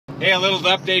Hey, a little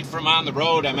update from on the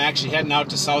road. I'm actually heading out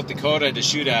to South Dakota to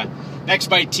shoot a Next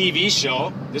Bite TV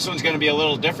show. This one's going to be a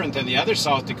little different than the other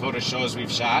South Dakota shows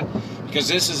we've shot because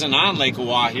this isn't on Lake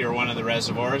Oahe, one of the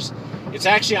reservoirs. It's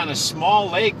actually on a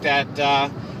small lake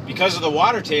that, because of the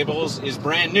water tables, is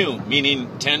brand new,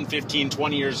 meaning 10, 15,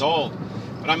 20 years old.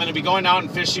 But I'm going to be going out and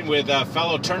fishing with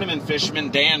fellow tournament fisherman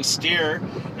Dan Stier,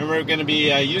 and we're going to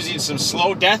be using some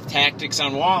slow death tactics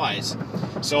on walleyes.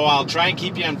 So I'll try and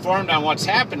keep you informed on what's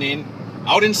happening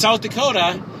out in South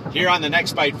Dakota here on the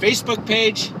Next Bite Facebook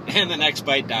page and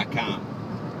thenextbite.com.